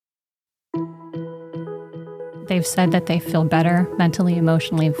They've said that they feel better mentally,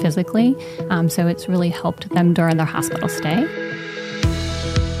 emotionally, and physically. So it's really helped them during their hospital stay.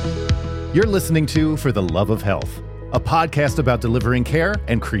 You're listening to For the Love of Health, a podcast about delivering care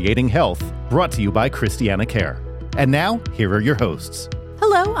and creating health, brought to you by Christiana Care. And now, here are your hosts.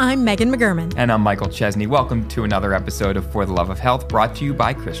 Hello, I'm Megan McGurman. And I'm Michael Chesney. Welcome to another episode of For the Love of Health, brought to you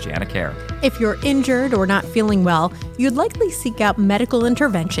by Christiana Care. If you're injured or not feeling well, you'd likely seek out medical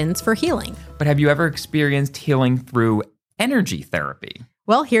interventions for healing. But have you ever experienced healing through energy therapy?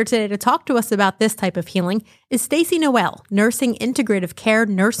 Well, here today to talk to us about this type of healing is Stacy Noel, Nursing Integrative Care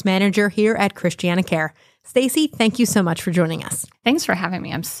Nurse Manager here at Christiana Care. Stacy, thank you so much for joining us. Thanks for having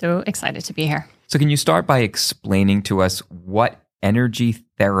me. I'm so excited to be here. So can you start by explaining to us what energy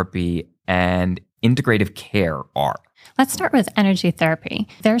therapy and integrative care are? Let's start with energy therapy.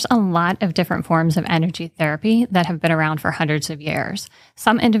 There's a lot of different forms of energy therapy that have been around for hundreds of years.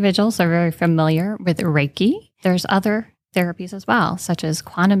 Some individuals are very familiar with Reiki. There's other therapies as well, such as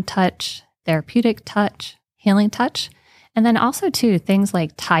quantum touch, therapeutic touch, healing touch, and then also too, things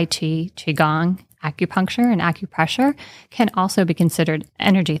like Tai Chi, Qigong, acupuncture, and acupressure can also be considered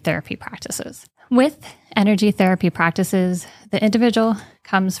energy therapy practices. With energy therapy practices, the individual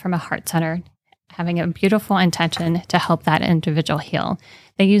comes from a heart center, having a beautiful intention to help that individual heal.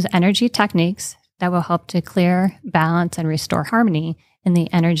 They use energy techniques that will help to clear, balance, and restore harmony in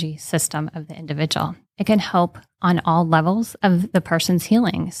the energy system of the individual. It can help on all levels of the person's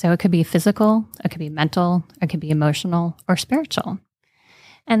healing. So it could be physical, it could be mental, it could be emotional, or spiritual.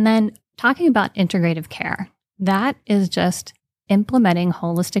 And then talking about integrative care, that is just implementing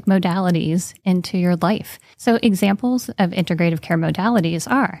holistic modalities into your life. So examples of integrative care modalities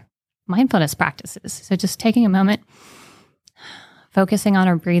are mindfulness practices. So just taking a moment, focusing on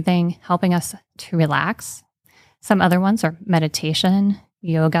our breathing, helping us to relax. Some other ones are meditation,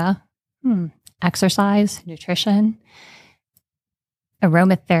 yoga, exercise, nutrition,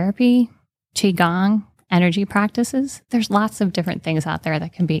 aromatherapy, qigong, energy practices. There's lots of different things out there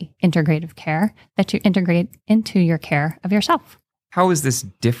that can be integrative care that you integrate into your care of yourself. How is this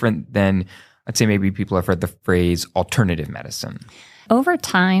different than, let's say maybe people have heard the phrase alternative medicine? Over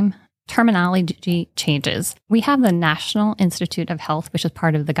time, terminology changes. We have the National Institute of Health, which is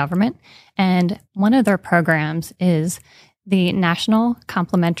part of the government, and one of their programs is the National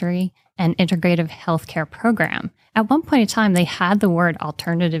Complementary and Integrative Healthcare Program. At one point in time, they had the word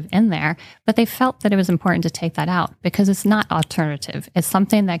alternative in there, but they felt that it was important to take that out because it's not alternative. It's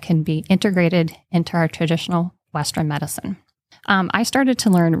something that can be integrated into our traditional Western medicine. I started to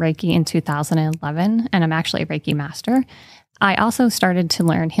learn Reiki in 2011, and I'm actually a Reiki master. I also started to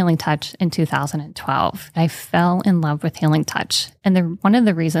learn healing touch in 2012. I fell in love with healing touch. And one of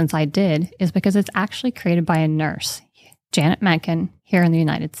the reasons I did is because it's actually created by a nurse, Janet Menken, here in the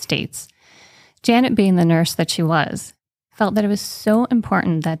United States. Janet, being the nurse that she was, felt that it was so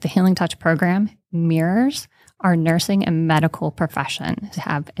important that the healing touch program mirrors our nursing and medical profession to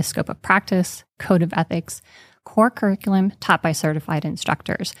have a scope of practice, code of ethics, core curriculum taught by certified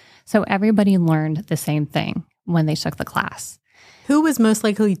instructors. So everybody learned the same thing when they took the class. Who was most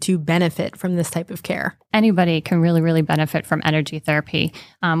likely to benefit from this type of care? Anybody can really benefit from energy therapy,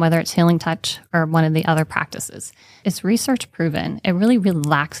 whether it's healing touch or one of the other practices. It's research proven. It really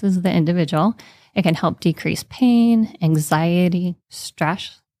relaxes the individual. It can help decrease pain, anxiety,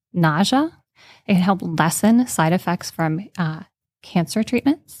 stress, nausea. It can help lessen side effects from cancer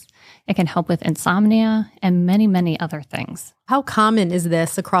treatments. It can help with insomnia and many other things. How common is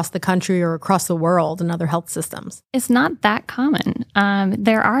this across the country or across the world in other health systems? It's not that common.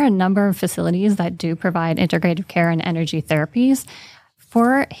 There are a number of facilities that do provide integrative care and energy therapies.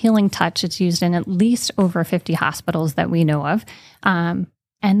 For healing touch, it's used in at least over 50 hospitals that we know of.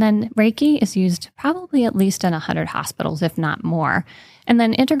 And then Reiki is used probably at least in 100 hospitals, if not more. And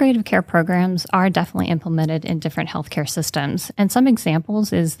then integrative care programs are definitely implemented in different healthcare systems. And some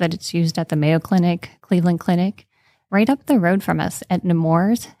examples is that it's used at the Mayo Clinic, Cleveland Clinic, right up the road from us at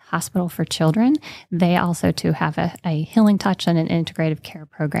Nemours Hospital for Children. They also too have a healing touch and an integrative care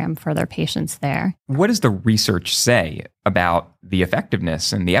program for their patients there. What does the research say about the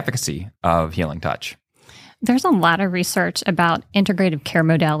effectiveness and the efficacy of healing touch? There's a lot of research about integrative care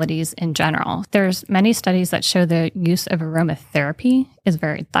modalities in general. There's many studies that show the use of aromatherapy is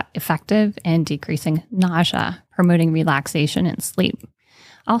very effective in decreasing nausea, promoting relaxation and sleep.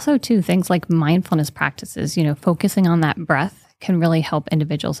 Also, too, things like mindfulness practices, focusing on that breath can really help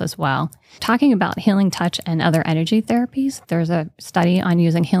individuals as well. Talking about healing touch and other energy therapies, there's a study on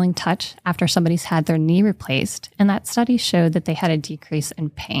using healing touch after somebody's had their knee replaced, and that study showed that they had a decrease in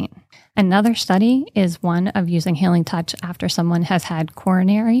pain. Another study is one of using healing touch after someone has had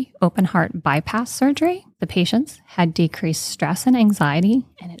coronary open heart bypass surgery. The patients had decreased stress and anxiety,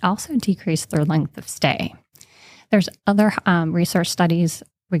 and it also decreased their length of stay. There's other research studies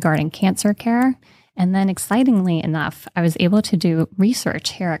regarding cancer care. And then excitingly enough, I was able to do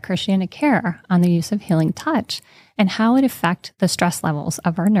research here at Christiana Care on the use of healing touch and how it affected the stress levels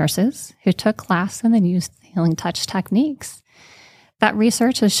of our nurses who took class and then used healing touch techniques. That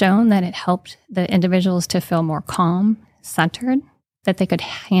research has shown that it helped the individuals to feel more calm, centered, that they could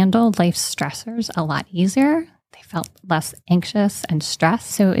handle life's stressors a lot easier. They felt less anxious and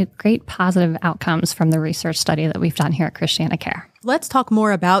stressed. So great positive outcomes from the research study that we've done here at Christiana Care. Let's talk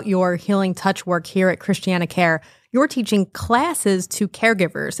more about your healing touch work here at Christiana Care. You're teaching classes to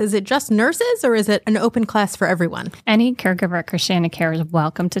caregivers. Is it just nurses or is it an open class for everyone? Any caregiver at Christiana Care is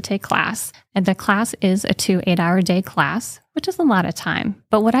welcome to take class. And the class is a 2 8-hour-day class, which is a lot of time.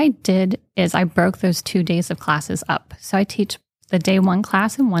 But what I did is I broke those 2 days of classes up. So I teach the day one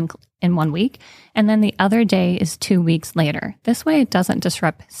class in one week, and then the other day is 2 weeks later. This way it doesn't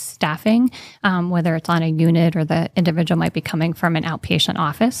disrupt staffing, whether it's on a unit or the individual might be coming from an outpatient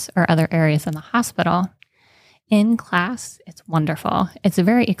office or other areas in the hospital. In class, it's wonderful. It's a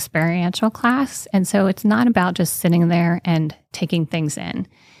very experiential class, and so it's not about just sitting there and taking things in.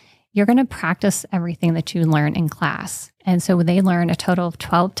 You're going to practice everything that you learn in class. And so they learn a total of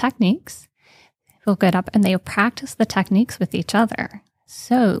 12 techniques. They'll get up and they'll practice the techniques with each other.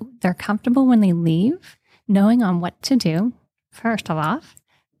 So they're comfortable when they leave, knowing on what to do, first of all,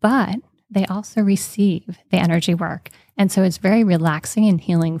 but they also receive the energy work. And so it's very relaxing and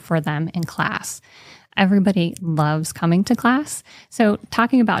healing for them in class. Everybody loves coming to class. So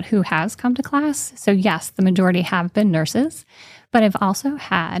talking about who has come to class, so yes, the majority have been nurses, but I've also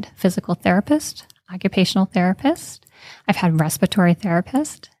had physical therapists, occupational therapists, I've had respiratory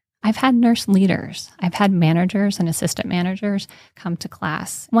therapists, I've had nurse leaders, I've had managers and assistant managers come to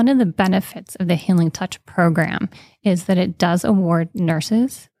class. One of the benefits of the Healing Touch program is that it does award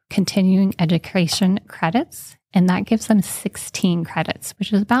nurses continuing education credits, and that gives them 16 credits,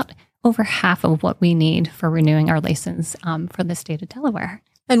 which is about over half of what we need for renewing our license for the state of Delaware.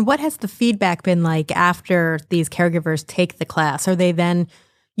 And what has the feedback been like after these caregivers take the class? Are they then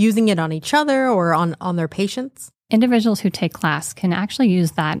using it on each other or on their patients? Individuals who take class can actually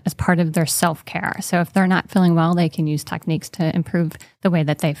use that as part of their self-care. So if they're not feeling well, they can use techniques to improve the way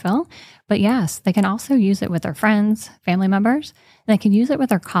that they feel. But yes, they can also use it with their friends, family members. They can use it with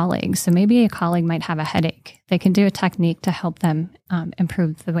their colleagues. So maybe a colleague might have a headache. They can do a technique to help them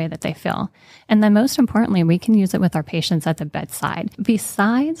improve the way that they feel. And then most importantly, we can use it with our patients at the bedside.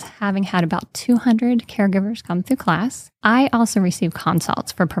 Besides having had about 200 caregivers come through class, I also receive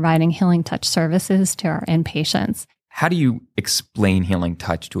consults for providing Healing Touch services to our inpatients. How do you explain Healing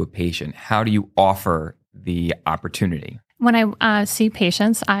Touch to a patient? How do you offer the opportunity? When I see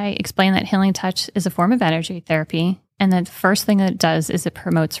patients, I explain that Healing Touch is a form of energy therapy. And then the first thing that it does is it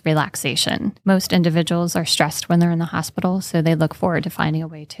promotes relaxation. Most individuals are stressed when they're in the hospital, so they look forward to finding a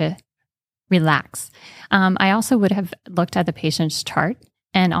way to relax. I also would have looked at the patient's chart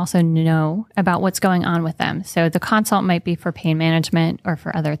and also know about what's going on with them. So the consult might be for pain management or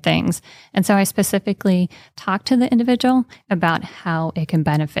for other things. And so I specifically talk to the individual about how it can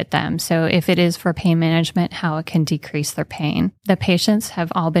benefit them. So if it is for pain management, how it can decrease their pain. The patients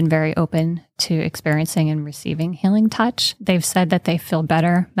have all been very open to experiencing and receiving Healing Touch. They've said that they feel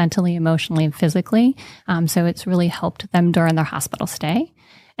better mentally, emotionally, and physically. So it's really helped them during their hospital stay.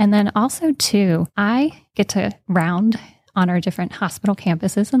 And then also too, I get to round on our different hospital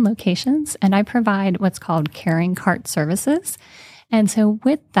campuses and locations, and I provide what's called caring cart services. And so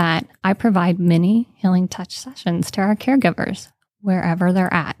with that, I provide mini Healing Touch sessions to our caregivers wherever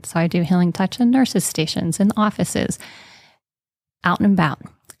they're at. So I do Healing Touch in nurses' stations, in offices, out and about.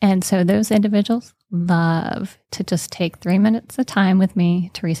 And so those individuals love to just take 3 minutes of time with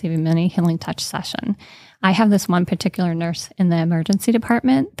me to receive a mini Healing Touch session. I have this one particular nurse in the emergency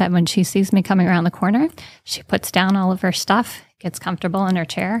department that when she sees me coming around the corner, she puts down all of her stuff, gets comfortable in her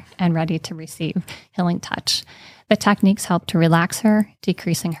chair, and ready to receive Healing Touch. The techniques help to relax her,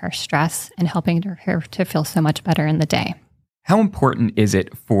 decreasing her stress, and helping her to feel so much better in the day. How important is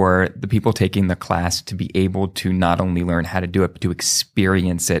it for the people taking the class to be able to not only learn how to do it, but to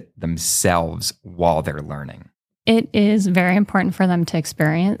experience it themselves while they're learning? It is very important for them to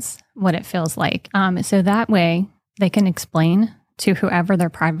experience what it feels like. So that way they can explain to whoever they're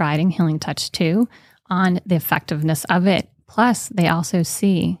providing Healing Touch to on the effectiveness of it. Plus, they also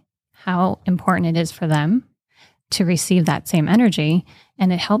see how important it is for them to receive that same energy,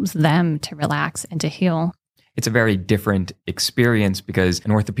 and it helps them to relax and to heal. It's a very different experience because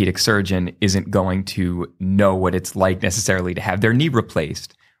an orthopedic surgeon isn't going to know what it's like necessarily to have their knee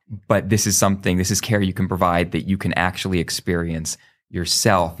replaced. But this is care you can provide that you can actually experience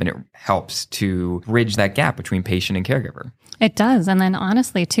yourself, and it helps to bridge that gap between patient and caregiver. It does. And then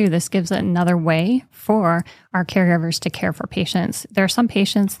honestly, too, this gives another way for our caregivers to care for patients. There are some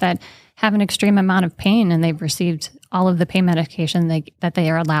patients that have an extreme amount of pain and they've received all of the pain medication that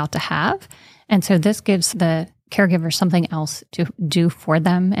they are allowed to have. And so this gives the caregiver something else to do for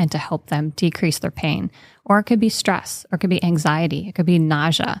them and to help them decrease their pain. Or it could be stress, or it could be anxiety, it could be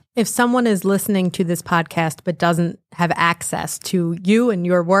nausea. If someone is listening to this podcast but doesn't have access to you and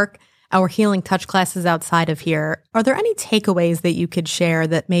your work, our Healing Touch classes outside of here, are there any takeaways that you could share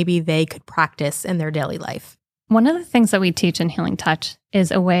that maybe they could practice in their daily life? One of the things that we teach in Healing Touch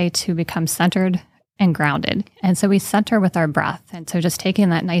is a way to become centered and grounded. And so we center with our breath. And so just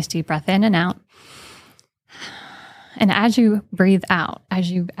taking that nice deep breath in and out. And as you breathe out,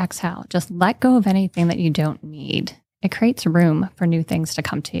 as you exhale, just let go of anything that you don't need. It creates room for new things to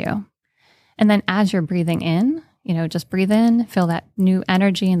come to you. And then as you're breathing in, just breathe in, feel that new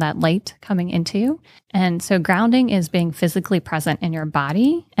energy and that light coming into you. And so grounding is being physically present in your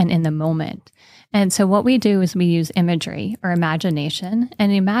body and in the moment. And so what we do is we use imagery or imagination,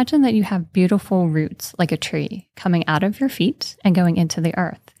 and imagine that you have beautiful roots like a tree coming out of your feet and going into the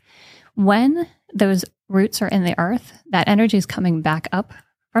earth. When those roots are in the earth, that energy is coming back up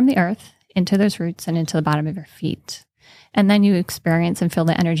from the earth into those roots and into the bottom of your feet. And then you experience and feel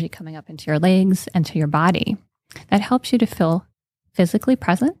the energy coming up into your legs and to your body. That helps you to feel physically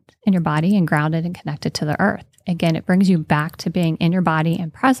present in your body and grounded and connected to the earth. Again, it brings you back to being in your body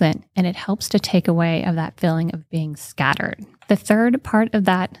and present, and it helps to take away of that feeling of being scattered. The third part of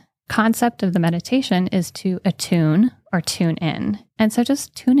that concept of the meditation is to attune or tune in. And so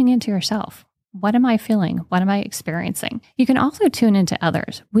just tuning into yourself. What am I feeling? What am I experiencing? You can also tune into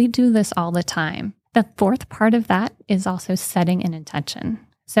others. We do this all the time. The fourth part of that is also setting an intention.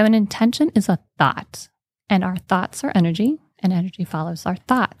 So an intention is a thought, and our thoughts are energy, and energy follows our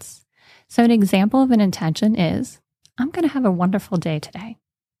thoughts. So an example of an intention is, I'm going to have a wonderful day today.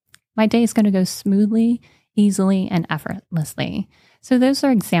 My day is going to go smoothly, easily, and effortlessly. So those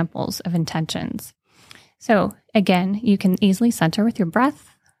are examples of intentions. So again, you can easily center with your breath,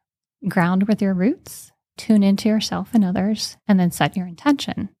 ground with your roots, tune into yourself and others, and then set your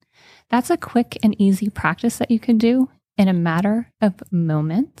intention. That's a quick and easy practice that you can do in a matter of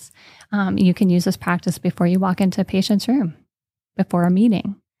moments. You can use this practice before you walk into a patient's room, before a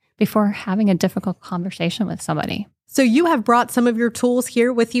meeting, before having a difficult conversation with somebody. So you have brought some of your tools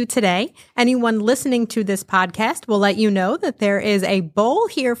here with you today. Anyone listening to this podcast will let you know that there is a bowl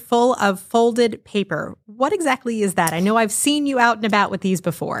here full of folded paper. What exactly is that? I know I've seen you out and about with these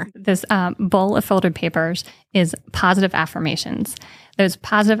before. This bowl of folded papers is positive affirmations. Those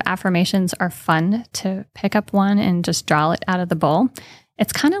positive affirmations are fun to pick up one and just draw it out of the bowl.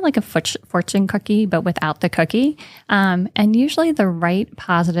 It's kind of like a fortune cookie, but without the cookie. And usually the right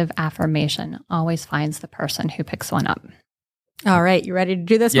positive affirmation always finds the person who picks one up. All right. You ready to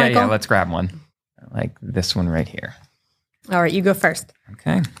do this, Michael? Yeah, let's grab one. I like this one right here. All right. You go first.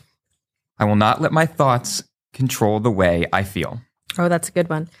 Okay. I will not let my thoughts control the way I feel. Oh, that's a good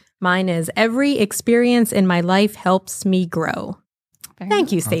one. Mine is, every experience in my life helps me grow.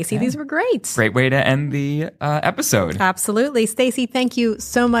 Thank you, Stacy. Okay. These were great. Great way to end the episode. Absolutely. Stacy, thank you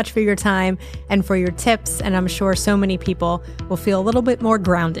so much for your time and for your tips. And I'm sure so many people will feel a little bit more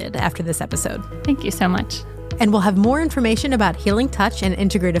grounded after this episode. Thank you so much. And we'll have more information about Healing Touch and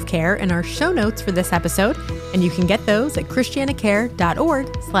integrative care in our show notes for this episode. And you can get those at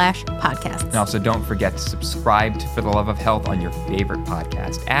christianacare.org/podcasts. And also don't forget to subscribe to For the Love of Health on your favorite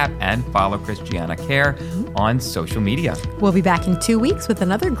podcast app and follow Christiana Care on social media. We'll be back in 2 weeks with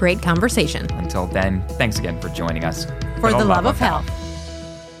another great conversation. Until then, thanks again for joining us. For the love of health.